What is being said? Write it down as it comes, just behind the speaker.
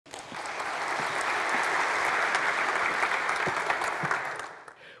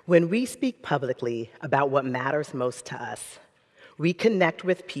When we speak publicly about what matters most to us, we connect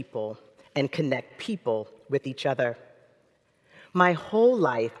with people and connect people with each other. My whole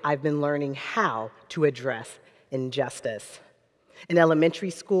life, I've been learning how to address injustice. In elementary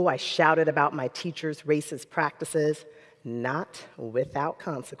school, I shouted about my teachers' racist practices, not without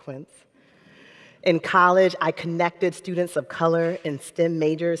consequence. In college, I connected students of color in STEM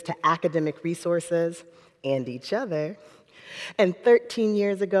majors to academic resources and each other. And 13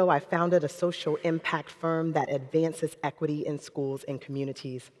 years ago, I founded a social impact firm that advances equity in schools and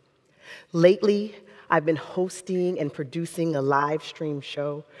communities. Lately, I've been hosting and producing a live stream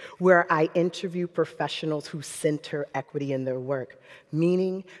show where I interview professionals who center equity in their work,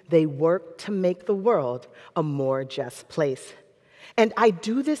 meaning they work to make the world a more just place. And I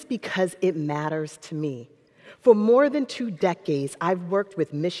do this because it matters to me. For more than 2 decades, I've worked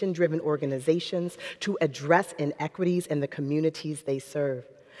with mission-driven organizations to address inequities in the communities they serve.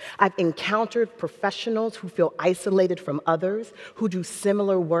 I've encountered professionals who feel isolated from others who do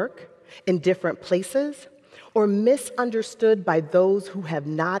similar work in different places, or misunderstood by those who have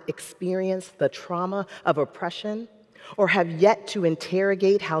not experienced the trauma of oppression, or have yet to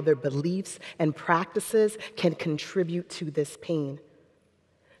interrogate how their beliefs and practices can contribute to this pain.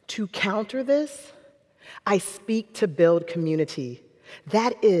 To counter this, I speak to build community.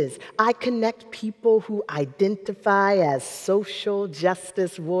 That is, I connect people who identify as social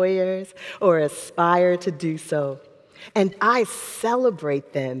justice warriors or aspire to do so. And I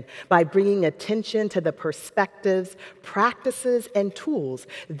celebrate them by bringing attention to the perspectives, practices, and tools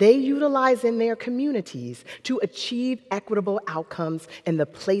they utilize in their communities to achieve equitable outcomes in the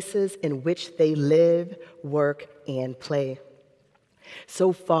places in which they live, work, and play.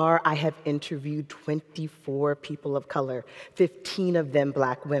 So far, I have interviewed 24 people of color, 15 of them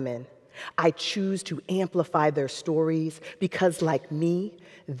Black women. I choose to amplify their stories because, like me,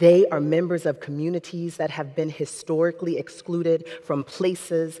 they are members of communities that have been historically excluded from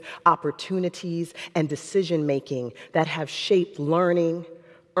places, opportunities, and decision-making that have shaped learning,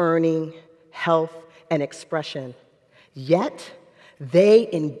 earning, health, and expression. Yet, they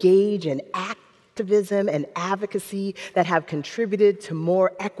engage in activism and advocacy that have contributed to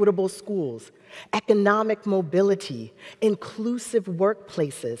more equitable schools, economic mobility, inclusive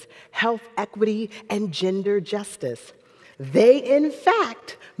workplaces, health equity, and gender justice. They, in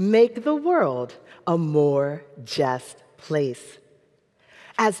fact, make the world a more just place.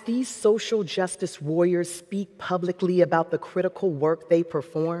 As these social justice warriors speak publicly about the critical work they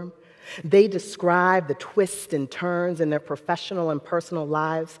perform, they describe the twists and turns in their professional and personal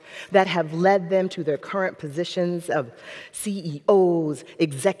lives that have led them to their current positions of CEOs,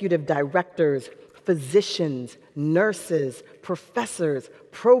 executive directors, physicians, nurses, professors,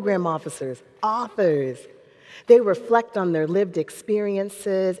 program officers, authors. They reflect on their lived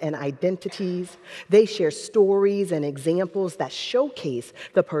experiences and identities. They share stories and examples that showcase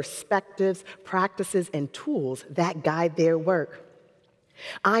the perspectives, practices, and tools that guide their work.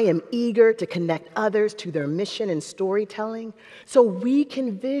 I am eager to connect others to their mission and storytelling so we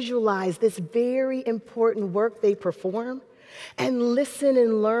can visualize this very important work they perform and listen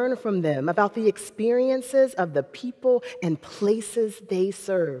and learn from them about the experiences of the people and places they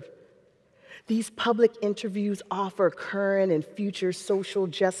serve. These public interviews offer current and future social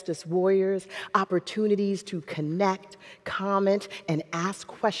justice warriors opportunities to connect, comment, and ask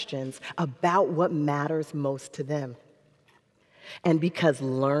questions about what matters most to them. And because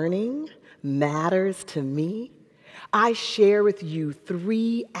learning matters to me, I share with you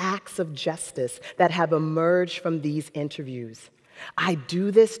 3 acts of justice that have emerged from these interviews. I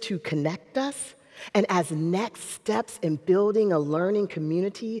do this to connect us and as next steps in building a learning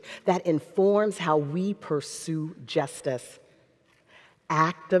community that informs how we pursue justice.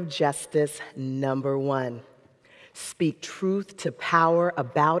 Act of justice number 1, speak truth to power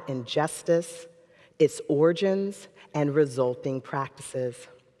about injustice, its origins, and resulting practices.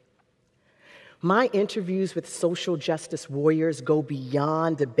 My interviews with social justice warriors go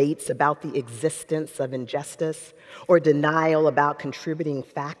beyond debates about the existence of injustice or denial about contributing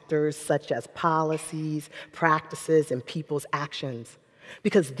factors such as policies, practices, and people's actions,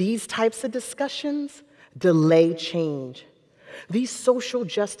 because these types of discussions delay change. These social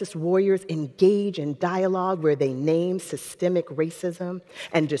justice warriors engage in dialogue where they name systemic racism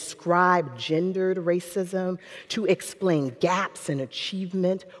and describe gendered racism to explain gaps in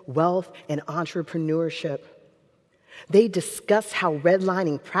achievement, wealth, and entrepreneurship. They discuss how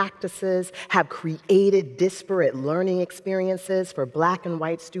redlining practices have created disparate learning experiences for Black and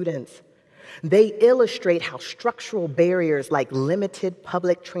white students. They illustrate how structural barriers like limited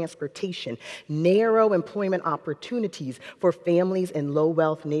public transportation narrow employment opportunities for families in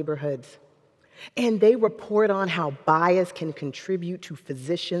low-wealth neighborhoods. And they report on how bias can contribute to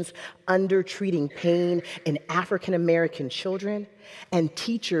physicians under-treating pain in African-American children and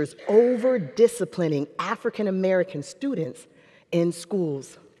teachers over-disciplining African-American students in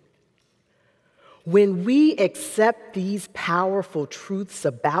schools. When we accept these powerful truths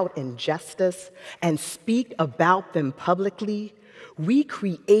about injustice and speak about them publicly, we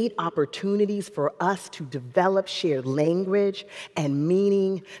create opportunities for us to develop shared language and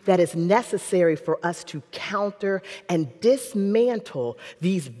meaning that is necessary for us to counter and dismantle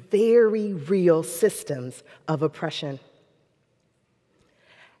these very real systems of oppression.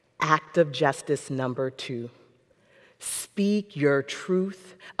 Act of justice number 2. Speak your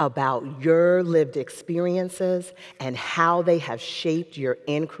truth about your lived experiences and how they have shaped your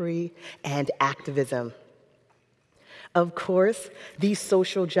inquiry and activism. Of course, these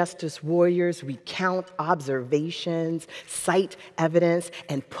social justice warriors recount observations, cite evidence,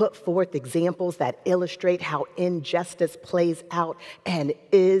 and put forth examples that illustrate how injustice plays out and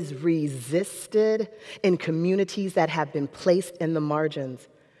is resisted in communities that have been placed in the margins.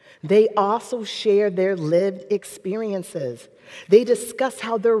 They also share their lived experiences. They discuss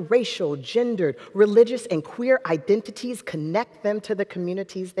how their racial, gendered, religious, and queer identities connect them to the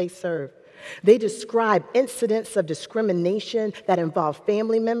communities they serve. They describe incidents of discrimination that involve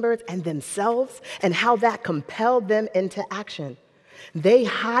family members and themselves and how that compelled them into action. They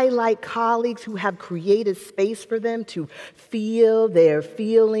highlight colleagues who have created space for them to feel their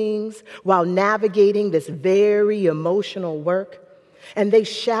feelings while navigating this very emotional work. And they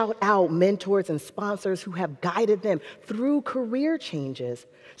shout out mentors and sponsors who have guided them through career changes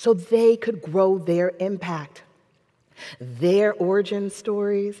so they could grow their impact. Their origin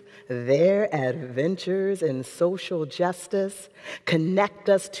stories, their adventures in social justice connect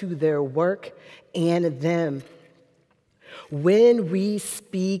us to their work and them. When we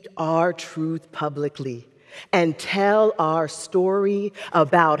speak our truth publicly and tell our story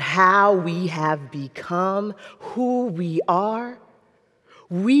about how we have become who we are,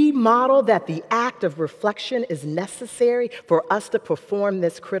 we model that the act of reflection is necessary for us to perform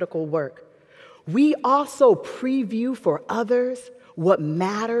this critical work. We also preview for others what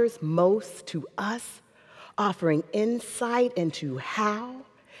matters most to us, offering insight into how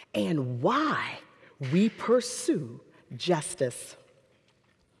and why we pursue justice.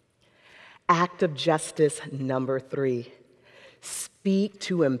 Act of justice number 3. Speak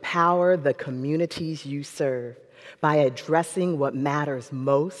to empower the communities you serve by addressing what matters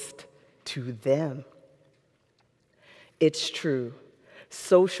most to them. It's true.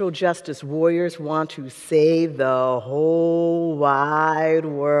 Social justice warriors want to save the whole wide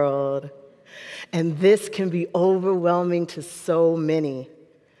world. And this can be overwhelming to so many.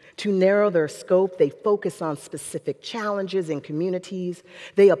 To narrow their scope, they focus on specific challenges in communities.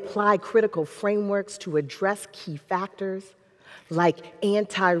 They apply critical frameworks to address key factors, like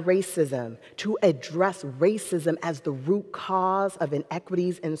anti-racism, to address racism as the root cause of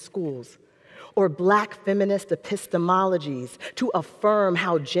inequities in schools, or Black feminist epistemologies to affirm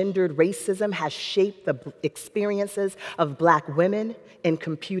how gendered racism has shaped the experiences of Black women in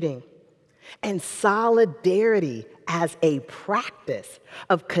computing, and solidarity as a practice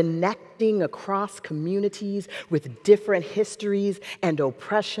of connecting across communities with different histories and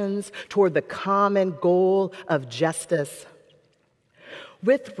oppressions toward the common goal of justice.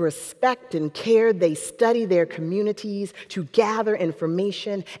 With respect and care, they study their communities to gather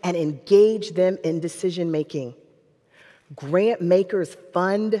information and engage them in decision-making. Grant makers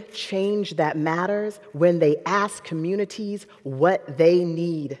fund change that matters when they ask communities what they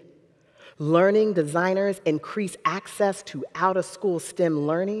need. Learning designers increase access to out-of-school STEM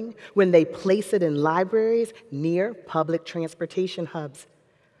learning when they place it in libraries near public transportation hubs.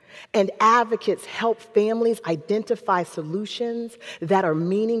 And advocates help families identify solutions that are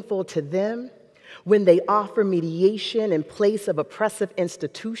meaningful to them when they offer mediation in place of oppressive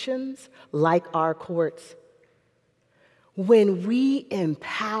institutions like our courts. When we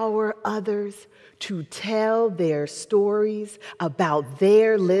empower others to tell their stories about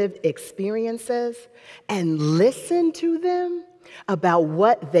their lived experiences and listen to them about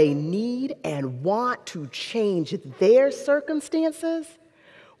what they need and want to change their circumstances,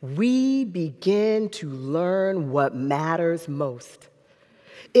 we begin to learn what matters most.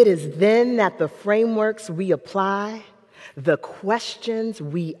 It is then that the frameworks we apply, the questions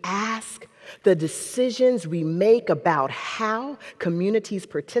we ask, the decisions we make about how communities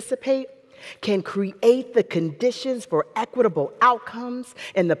participate, can create the conditions for equitable outcomes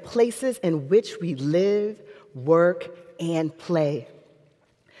in the places in which we live, work, and play.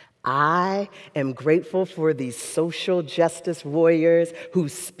 I am grateful for these social justice warriors who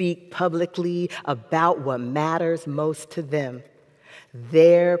speak publicly about what matters most to them,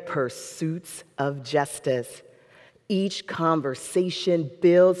 their pursuits of justice. Each conversation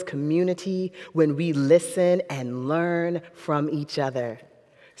builds community when we listen and learn from each other.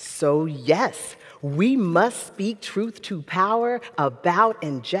 So yes, we must speak truth to power about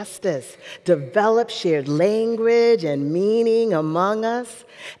injustice, develop shared language and meaning among us.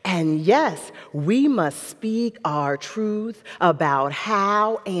 And yes, we must speak our truth about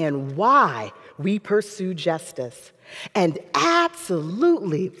how and why we pursue justice. And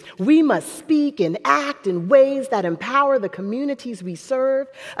absolutely, we must speak and act in ways that empower the communities we serve,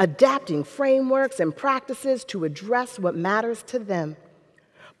 adapting frameworks and practices to address what matters to them.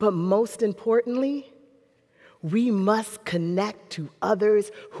 But most importantly, we must connect to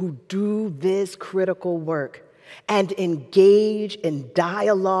others who do this critical work and engage in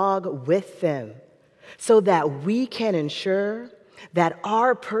dialogue with them so that we can ensure that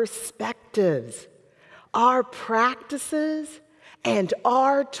our perspectives, our practices, and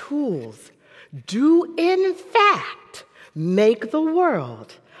our tools do in fact make the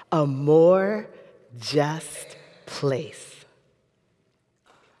world a more just place.